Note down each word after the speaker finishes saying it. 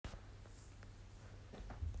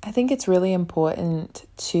I think it's really important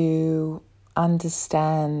to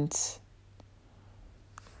understand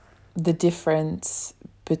the difference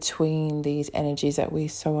between these energies that we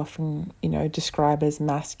so often, describe as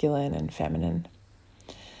masculine and feminine.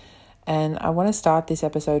 And I want to start this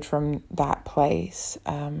episode from that place.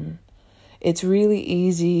 It's really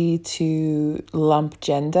easy to lump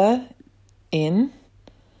gender in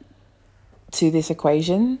to this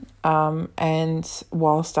equation. And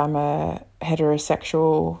whilst I'm a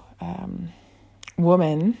heterosexual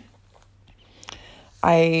woman,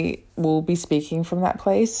 I will be speaking from that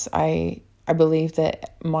place. I believe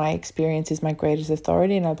that my experience is my greatest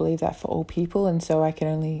authority, and I believe that for all people, and so I can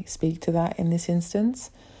only speak to that in this instance.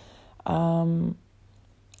 And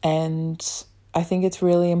I think it's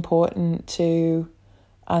really important to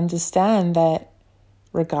understand that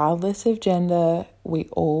regardless of gender, we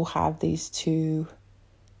all have these two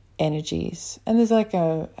energies. And there's like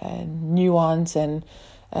a nuance and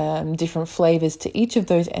different flavors to each of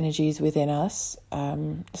those energies within us,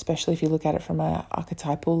 especially if you look at it from an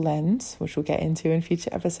archetypal lens, which we'll get into in future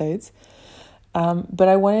episodes. But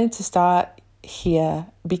I wanted to start here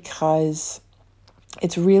because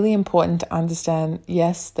it's really important to understand,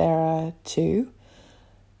 yes, there are two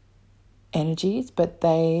energies, but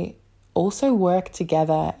they also work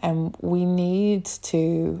together, and we need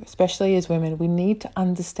to, especially as women, we need to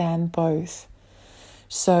understand both.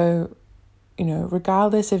 So,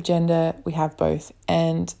 regardless of gender, we have both.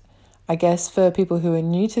 And I guess for people who are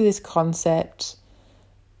new to this concept,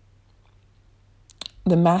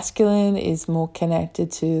 the masculine is more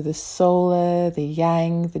connected to the solar, the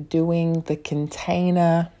yang, the doing, the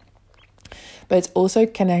container. But it's also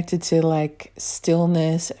connected to like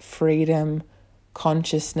stillness, freedom,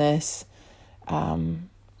 consciousness,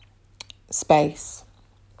 space.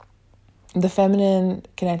 The feminine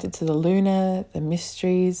connected to the lunar, the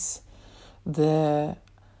mysteries, the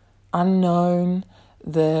unknown,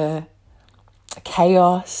 the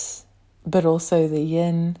chaos, but also the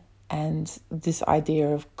yin and this idea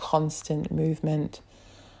of constant movement.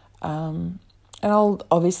 And I'll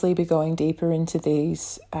obviously be going deeper into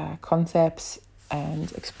these concepts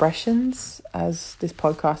and expressions as this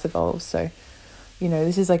podcast evolves. So,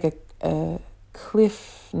 this is like a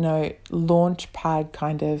cliff note, launch pad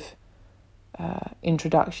kind of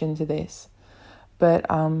introduction to this. But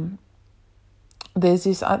there's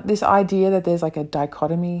this idea that there's like a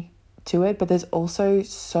dichotomy to it, but there's also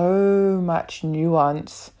so much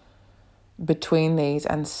nuance between these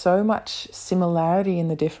and so much similarity in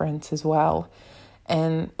the difference as well.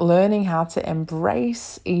 And learning how to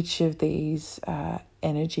embrace each of these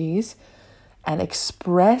energies and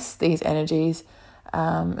express these energies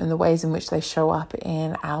and the ways in which they show up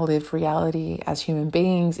in our lived reality as human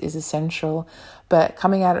beings is essential. But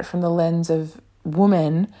coming at it from the lens of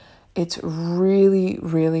woman, it's really,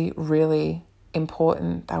 really, really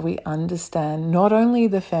important that we understand not only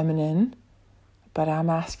the feminine, but our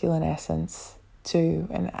masculine essence too,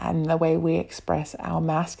 and the way we express our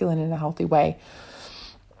masculine in a healthy way.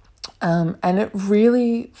 And it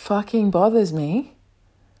really fucking bothers me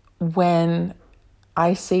when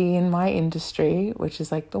I see in my industry, which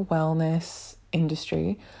is like the wellness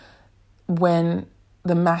industry, when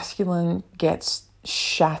the masculine gets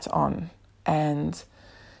shat on and,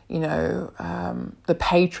 the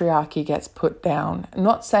patriarchy gets put down. I'm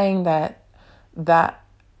not saying that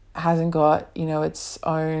hasn't got, its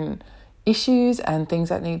own issues and things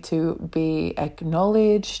that need to be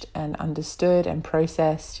acknowledged and understood and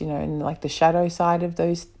processed, in like the shadow side of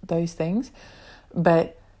those things.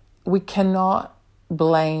 But we cannot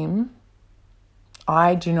blame.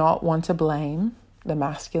 I do not want to blame the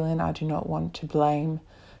masculine. I do not want to blame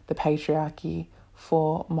the patriarchy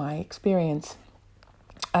for my experience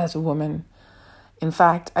as a woman. In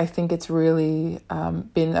fact, I think it's really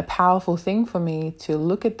been a powerful thing for me to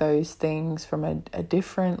look at those things from a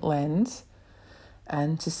different lens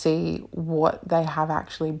and to see what they have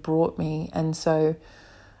actually brought me. And so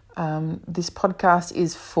this podcast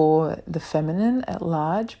is for the feminine at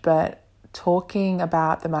large, but talking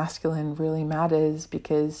about the masculine really matters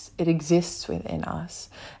because it exists within us.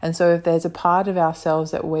 And so if there's a part of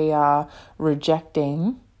ourselves that we are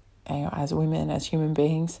rejecting, as women, as human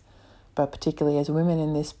beings, but particularly as women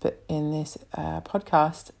in this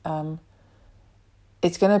podcast,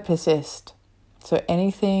 it's going to persist. So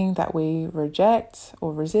anything that we reject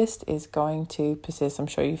or resist is going to persist. I'm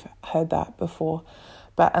sure you've heard that before.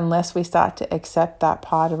 But unless we start to accept that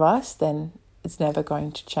part of us, then it's never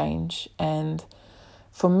going to change. And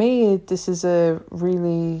for me, this is a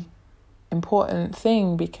really important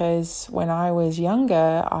thing because when I was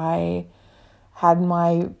younger, I had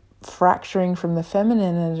my fracturing from the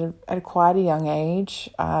feminine at quite a young age.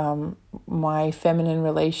 My feminine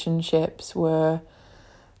relationships were,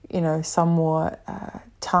 somewhat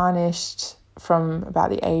tarnished from about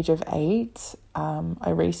the age of 8. I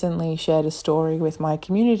recently shared a story with my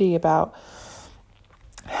community about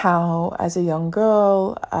how, as a young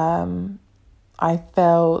girl, I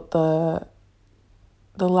felt the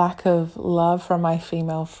lack of love from my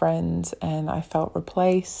female friends, and I felt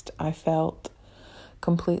replaced. I felt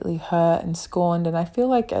completely hurt and scorned, and I feel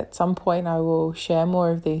like at some point I will share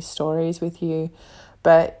more of these stories with you.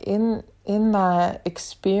 But in that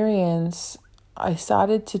experience, I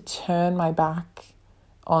started to turn my back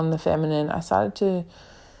on the feminine. I started to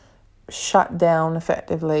shut down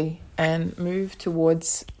effectively and move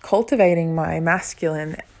towards cultivating my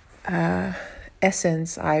masculine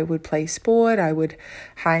essence. I would play sport. I would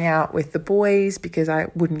hang out with the boys because I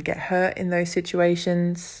wouldn't get hurt in those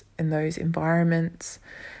situations, in those environments.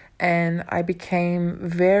 And I became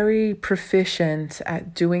very proficient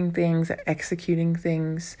at doing things, at executing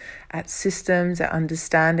things, at systems, at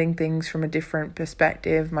understanding things from a different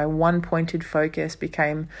perspective. My one-pointed focus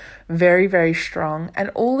became very, very strong. And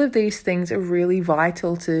all of these things are really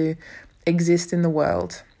vital to exist in the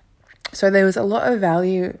world. So there was a lot of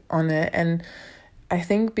value on it. And I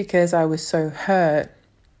think because I was so hurt,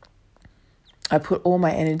 I put all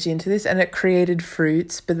my energy into this and it created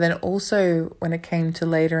fruits. But then also when it came to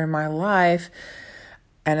later in my life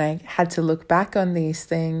and I had to look back on these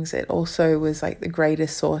things, it also was like the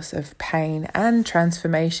greatest source of pain and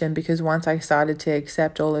transformation, because once I started to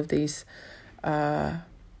accept all of these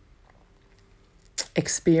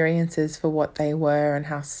experiences for what they were and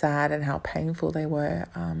how sad and how painful they were,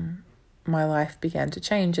 my life began to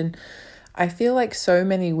change. And I feel like so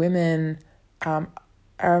many women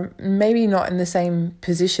are maybe not in the same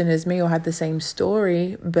position as me or had the same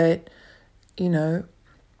story, but,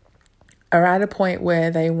 are at a point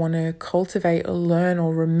where they want to cultivate or learn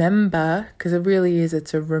or remember, because it really is,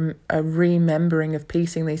 it's a remembering of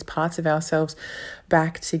piecing these parts of ourselves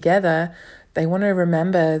back together. They want to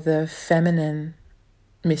remember the feminine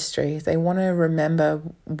mysteries. They want to remember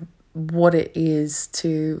what it is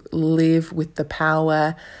to live with the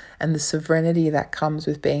power and the sovereignty that comes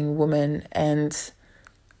with being a woman. And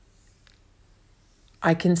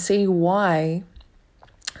I can see why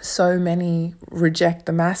so many reject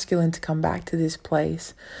the masculine to come back to this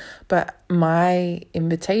place. But my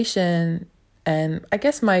invitation, and I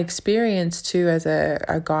guess my experience too as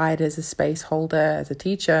a guide, as a space holder, as a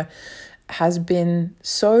teacher, has been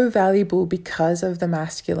so valuable because of the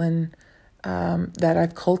masculine that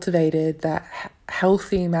I've cultivated, that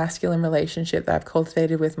healthy masculine relationship that I've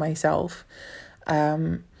cultivated with myself,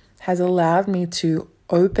 has allowed me to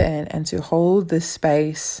open and to hold the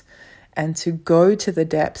space and to go to the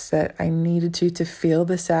depths that I needed to feel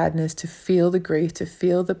the sadness, to feel the grief, to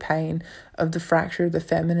feel the pain of the fracture of the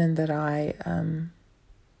feminine that I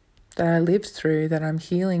lived through, that I'm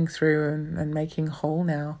healing through and making whole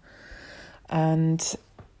now. And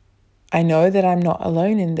I know that I'm not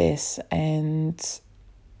alone in this, and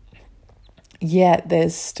yet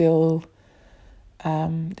there's still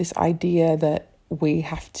this idea that we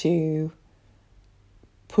have to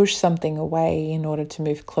push something away in order to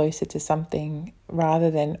move closer to something, rather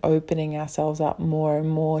than opening ourselves up more and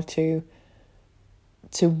more to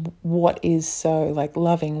what is, so like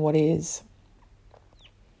loving what is.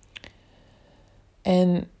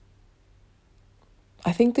 And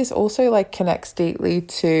I think this also like connects deeply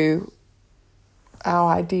to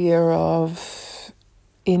our idea of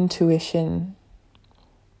intuition,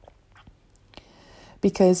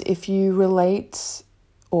 because if you relate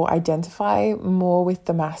or identify more with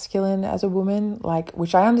the masculine as a woman,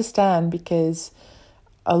 which I understand, because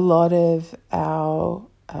a lot of our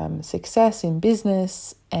success in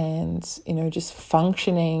business and, just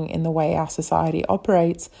functioning in the way our society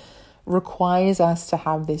operates requires us to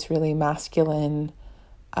have this really masculine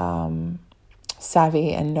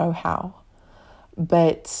savvy and know-how.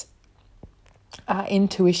 But our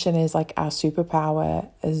intuition is like our superpower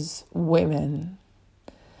as women.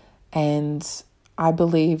 And I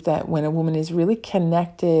believe that when a woman is really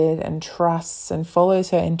connected and trusts and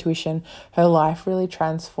follows her intuition, her life really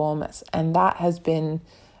transforms. And that has been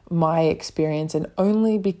my experience, and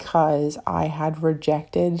only because I had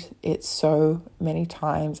rejected it so many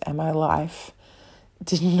times and my life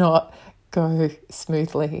did not go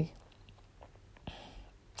smoothly.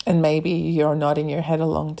 And maybe you're nodding your head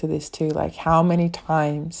along to this too. Like, how many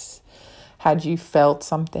times had you felt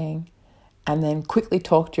something and then quickly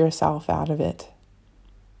talked yourself out of it?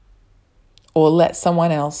 Or let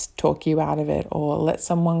someone else talk you out of it, or let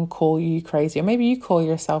someone call you crazy, or maybe you call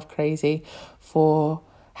yourself crazy for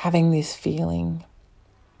having this feeling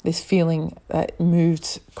that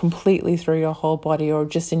moved completely through your whole body or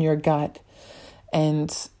just in your gut. And,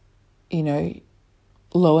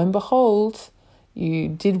 lo and behold, you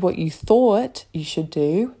did what you thought you should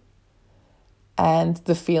do, and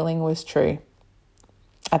the feeling was true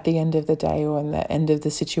at the end of the day, or in the end of the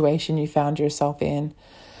situation you found yourself in,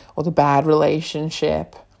 or the bad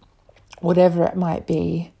relationship, whatever it might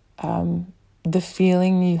be, the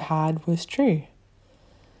feeling you had was true.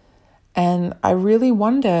 And I really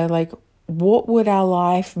wonder, what would our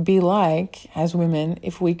life be like as women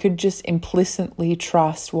if we could just implicitly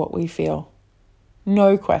trust what we feel?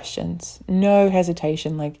 No questions, no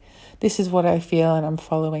hesitation. This is what I feel and I'm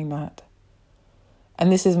following that.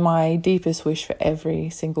 And this is my deepest wish for every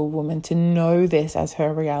single woman, to know this as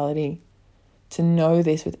her reality, to know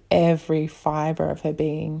this with every fiber of her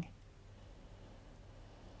being.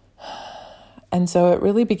 And so it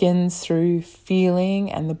really begins through feeling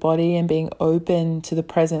and the body and being open to the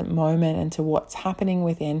present moment and to what's happening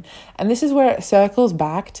within. And this is where it circles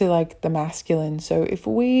back to the masculine. So if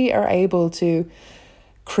we are able to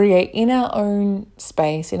create in our own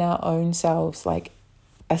space, in our own selves,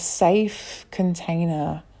 a safe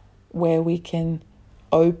container where we can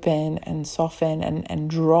open and soften and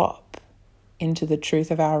drop into the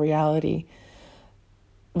truth of our reality,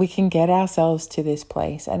 we can get ourselves to this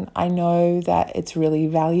place. And I know that it's really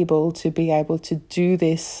valuable to be able to do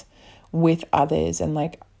this with others. And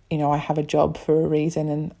I have a job for a reason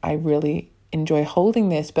and I really enjoy holding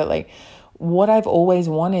this. But what I've always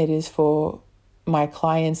wanted is for my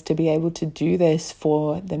clients to be able to do this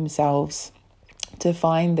for themselves, to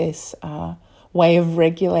find this way of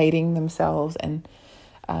regulating themselves and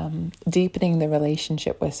deepening the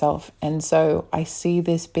relationship with self. And so I see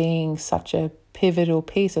this being such a pivotal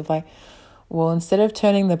piece of instead of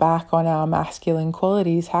turning the back on our masculine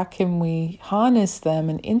qualities, how can we harness them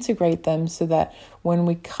and integrate them so that when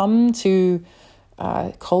we come to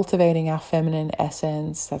cultivating our feminine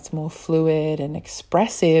essence that's more fluid and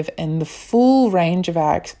expressive and the full range of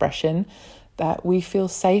our expression, that we feel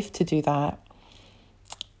safe to do that.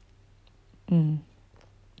 And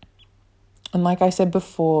like I said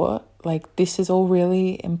before, this is all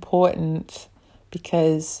really important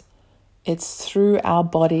because it's through our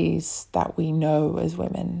bodies that we know as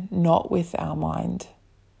women, not with our mind.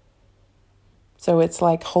 So it's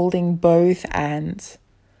holding both ends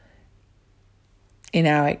in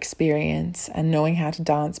our experience and knowing how to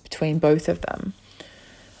dance between both of them.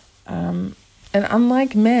 And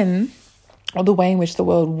unlike men, or the way in which the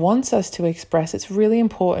world wants us to express, it's really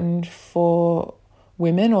important for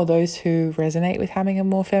women or those who resonate with having a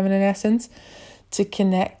more feminine essence to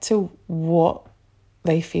connect to what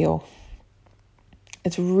they feel.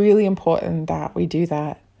 It's really important that we do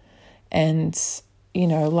that. And,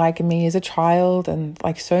 like me as a child and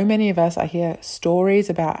so many of us, I hear stories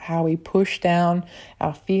about how we push down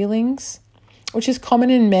our feelings, which is common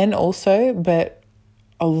in men also, but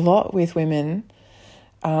a lot with women.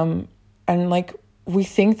 And we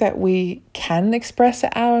think that we can express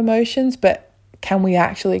our emotions, but can we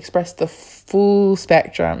actually express the full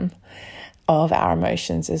spectrum of our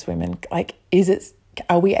emotions as women?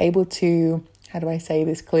 Are we able to, how do I say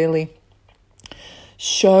this clearly?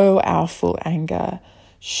 Show our full anger,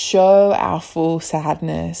 show our full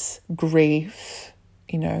sadness, grief,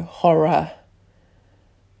 horror.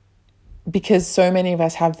 Because so many of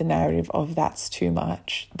us have the narrative of that's too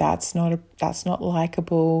much. That's not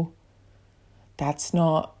likable. That's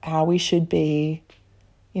not how we should be.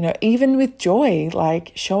 Even with joy,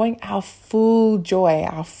 showing our full joy,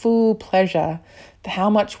 our full pleasure, how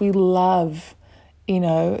much we love,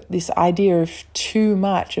 this idea of too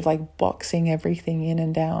much, of boxing everything in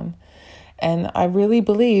and down. And I really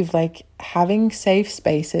believe having safe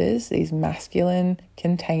spaces, these masculine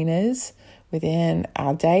containers within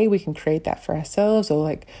our day, we can create that for ourselves,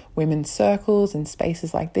 or women's circles and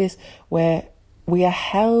spaces like this where we are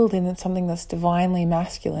held in something that's divinely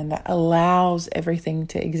masculine, that allows everything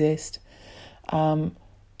to exist,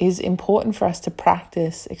 is important for us to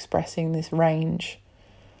practice expressing this range.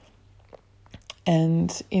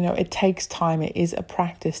 And, it takes time. It is a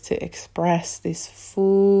practice to express this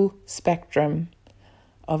full spectrum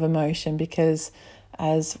of emotion because,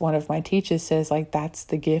 as one of my teachers says, that's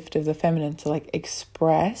the gift of the feminine, to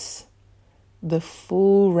express the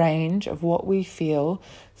full range of what we feel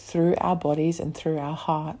through our bodies and through our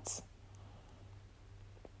hearts.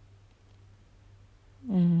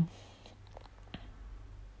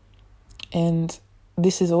 And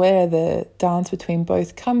this is where the dance between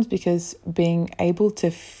both comes, because being able to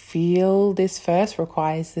feel this first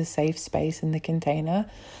requires the safe space in the container.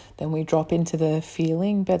 Then we drop into the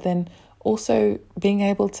feeling, but then also being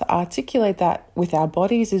able to articulate that with our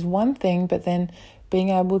bodies is one thing, but then being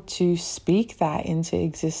able to speak that into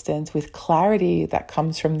existence with clarity that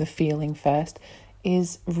comes from the feeling first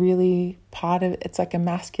is really part of it. It's like a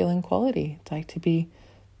masculine quality. It's like to be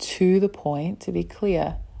to the point, to be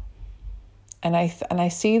clear. And I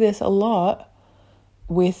see this a lot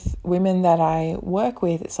with women that I work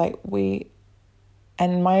with. It's like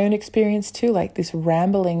and my own experience too, like this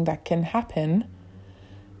rambling that can happen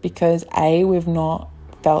because we've not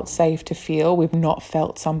felt safe to feel, we've not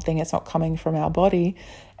felt something, it's not coming from our body.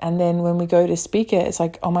 And then when we go to speak it, it's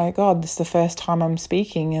like, oh my God, this is the first time I'm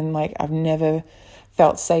speaking, and like I've never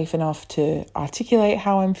felt safe enough to articulate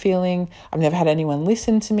how I'm feeling. I've never had anyone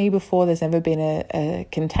listen to me before. There's never been a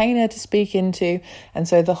container to speak into. And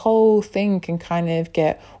so the whole thing can kind of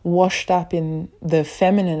get washed up in the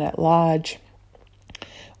feminine at large,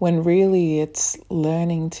 when really it's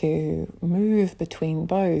learning to move between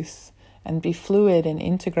both and be fluid and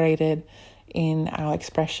integrated in our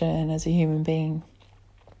expression as a human being.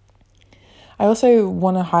 I also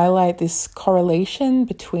want to highlight this correlation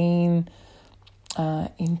between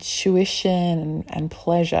intuition and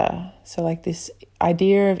pleasure. So like this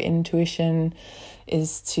idea of intuition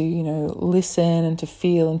is to, listen and to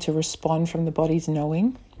feel and to respond from the body's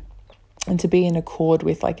knowing, and to be in accord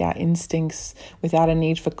with like our instincts without a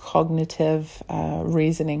need for cognitive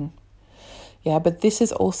reasoning. Yeah, but this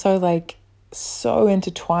is also like so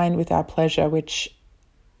intertwined with our pleasure, which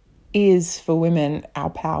is for women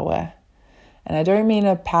our power. And I don't mean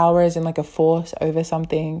a power as in like a force over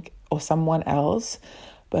something or someone else,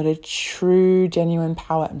 but a true, genuine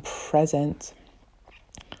power and presence.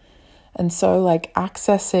 And so like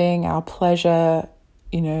accessing our pleasure,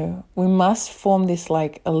 we must form this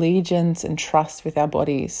like allegiance and trust with our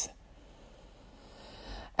bodies.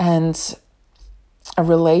 And a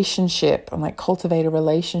relationship, and like cultivate a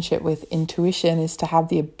relationship with intuition, is to have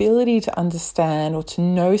the ability to understand or to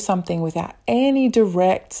know something without any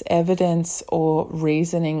direct evidence or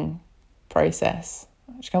reasoning process.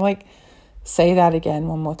 I'm just going to like say that again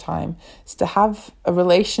one more time. It's to have a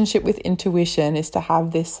relationship with intuition is to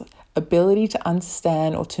have this ability to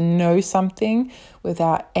understand or to know something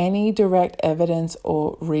without any direct evidence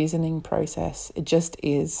or reasoning process. It just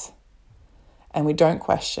is. And we don't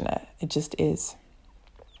question it. It just is.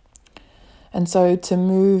 And so to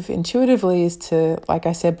move intuitively is to, like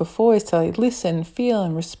I said before, is to like listen, feel,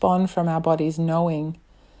 and respond from our body's knowing,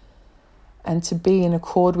 and to be in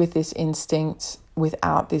accord with this instinct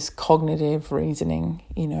without this cognitive reasoning,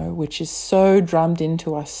 which is so drummed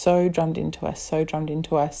into us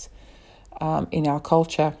in our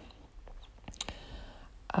culture,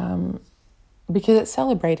 because it's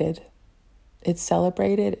celebrated.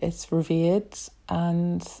 It's revered,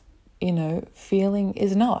 and feeling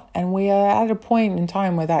is not. And we are at a point in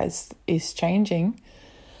time where that is changing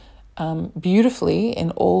beautifully in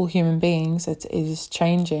all human beings. It is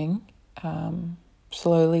changing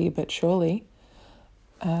slowly but surely.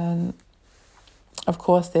 And of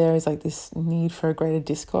course, there is like this need for a greater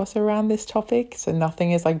discourse around this topic. So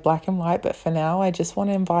nothing is like black and white. But for now, I just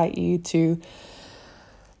want to invite you to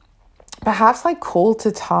perhaps like call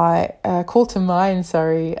to mind,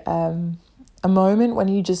 a moment when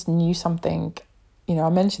you just knew something. I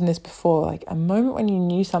mentioned this before, like a moment when you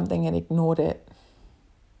knew something and ignored it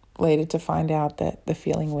later to find out that the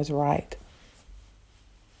feeling was right.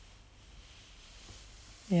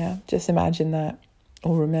 Yeah, just imagine that,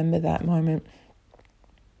 or remember that moment.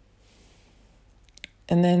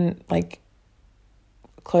 And then like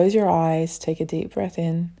close your eyes, take a deep breath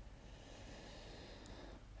in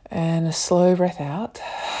and a slow breath out.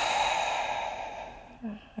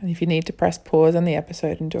 And if you need to press pause on the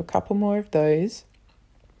episode and do a couple more of those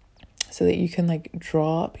so that you can like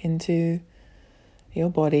drop into your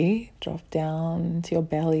body, drop down into your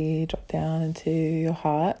belly, drop down into your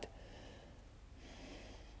heart.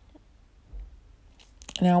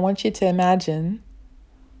 Now I want you to imagine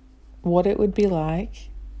what it would be like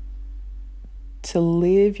to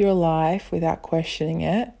live your life without questioning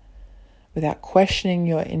it, without questioning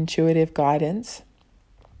your intuitive guidance,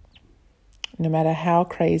 no matter how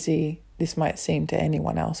crazy this might seem to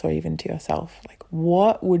anyone else or even to yourself. Like,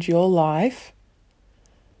 what would your life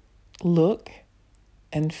look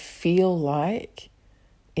and feel like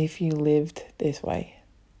if you lived this way?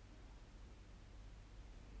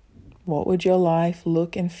 What would your life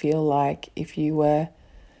look and feel like if you were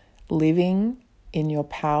living in your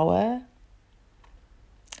power,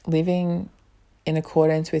 living in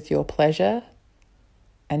accordance with your pleasure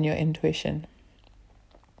and your intuition?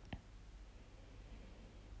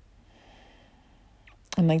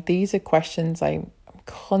 And like these are questions I'm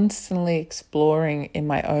constantly exploring in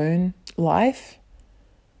my own life,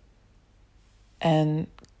 and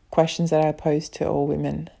questions that I pose to all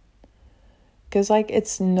women. Because like,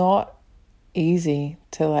 it's not easy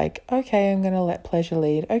to like, okay, I'm going to let pleasure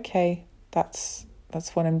lead. Okay, that's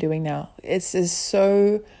what I'm doing now. There's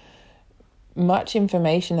so much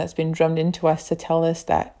information that's been drummed into us to tell us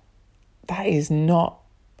that is not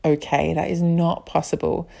okay. That is not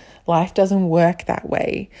possible. Life doesn't work that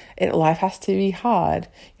way. Life has to be hard.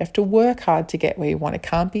 You have to work hard to get where you want. It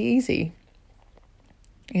can't be easy.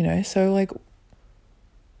 So like,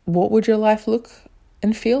 what would your life look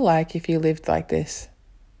and feel like if you lived like this?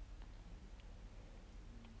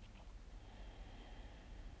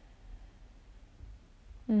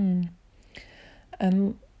 And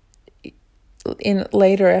in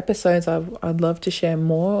later episodes, I'd love to share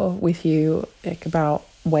more with you like about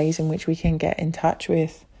ways in which we can get in touch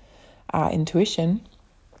with our intuition.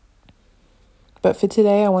 But for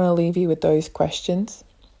today, I want to leave you with those questions.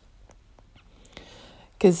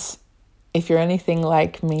 Because if you're anything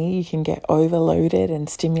like me, you can get overloaded and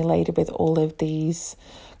stimulated with all of these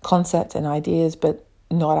concepts and ideas, but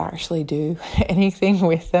not actually do anything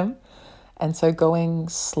with them. And so going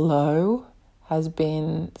slow has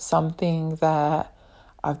been something that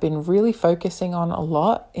I've been really focusing on a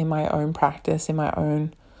lot in my own practice, in my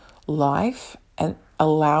own life, and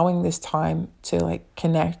allowing this time to like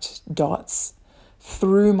connect dots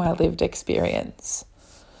through my lived experience.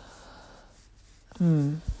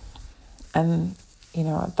 And,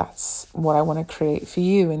 that's what I want to create for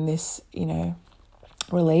you in this,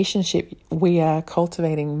 relationship we are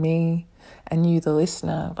cultivating, me and you, the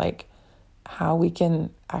listener, like how we can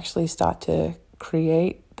actually start to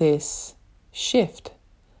create this shift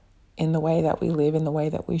in the way that we live, in the way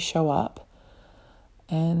that we show up.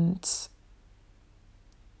 And,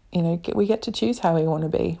 we get to choose how we want to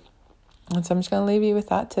be. And so I'm just going to leave you with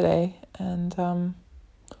that today. And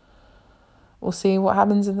we'll see what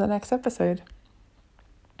happens in the next episode.